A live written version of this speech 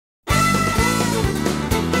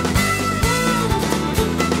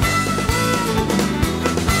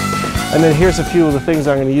And then here's a few of the things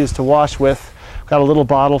I'm going to use to wash with. Got a little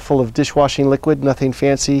bottle full of dishwashing liquid, nothing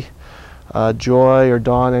fancy. Joy or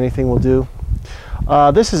Dawn, anything will do.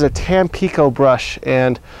 This is a Tampico brush,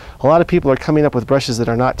 and a lot of people are coming up with brushes that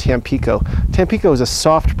are not Tampico. Tampico is a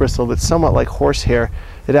soft bristle that's somewhat like horsehair.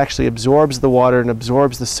 It actually absorbs the water and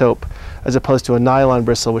absorbs the soap, as opposed to a nylon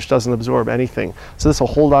bristle which doesn't absorb anything. So this will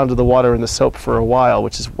hold on to the water and the soap for a while,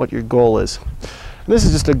 which is what your goal is. And this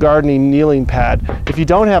is just a gardening kneeling pad. If you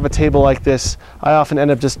don't have a table like this, I often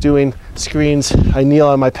end up just doing screens. I kneel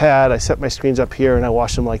on my pad, I set my screens up here, and I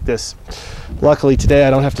wash them like this. Luckily today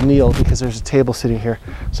I don't have to kneel because there's a table sitting here,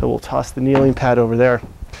 so we'll toss the kneeling pad over there.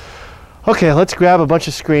 Okay, let's grab a bunch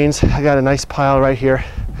of screens. I got a nice pile right here.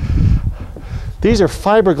 These are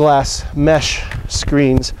fiberglass mesh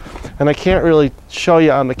screens, and I can't really show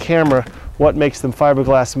you on the camera what makes them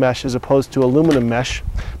fiberglass mesh as opposed to aluminum mesh.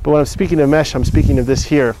 But when I'm speaking of mesh, I'm speaking of this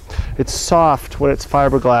here. It's soft when it's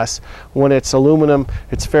fiberglass. When it's aluminum,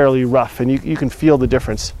 it's fairly rough, and you can feel the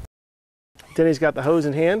difference. Denny's got the hose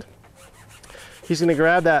in hand. He's going to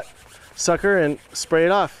grab that sucker and spray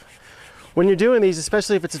it off. When you're doing these,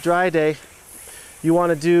 especially if it's a dry day, you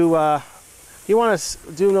want to do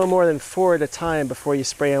no more than 4 at a time before you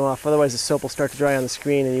spray them off. Otherwise the soap will start to dry on the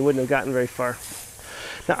screen and you wouldn't have gotten very far.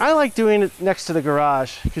 Now I like doing it next to the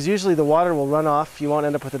garage because usually the water will run off. You won't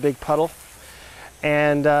end up with a big puddle.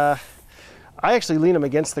 And I actually lean them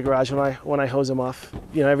against the garage when I hose them off.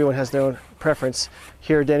 You know, everyone has their own preference.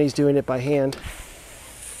 Here Denny's doing it by hand.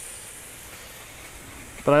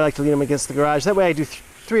 But I like to lean them against the garage. That way I do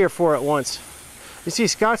 3 or 4 at once. You see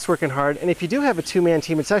Scott's working hard, and if you do have a 2-man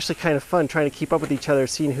team, it's actually kind of fun trying to keep up with each other,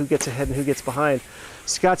 seeing who gets ahead and who gets behind.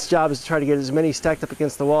 Scott's job is to try to get as many stacked up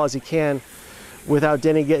against the wall as he can without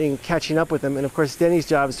Denny catching up with him. And of course Denny's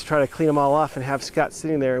job is to try to clean them all off and have Scott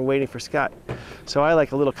sitting there and waiting for Scott. So I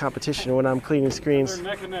like a little competition when I'm cleaning screens. They're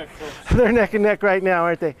neck and neck. They're neck and neck right now,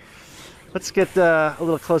 aren't they? Let's get a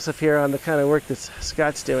little close up here on the kind of work that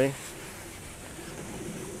Scott's doing.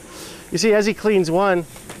 You see, as he cleans one,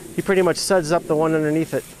 he pretty much suds up the one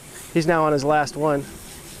underneath it. He's now on his last one.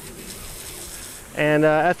 And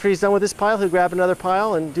after he's done with this pile, he'll grab another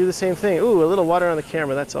pile and do the same thing. Ooh, a little water on the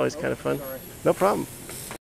camera. That's always kind of fun. No problem.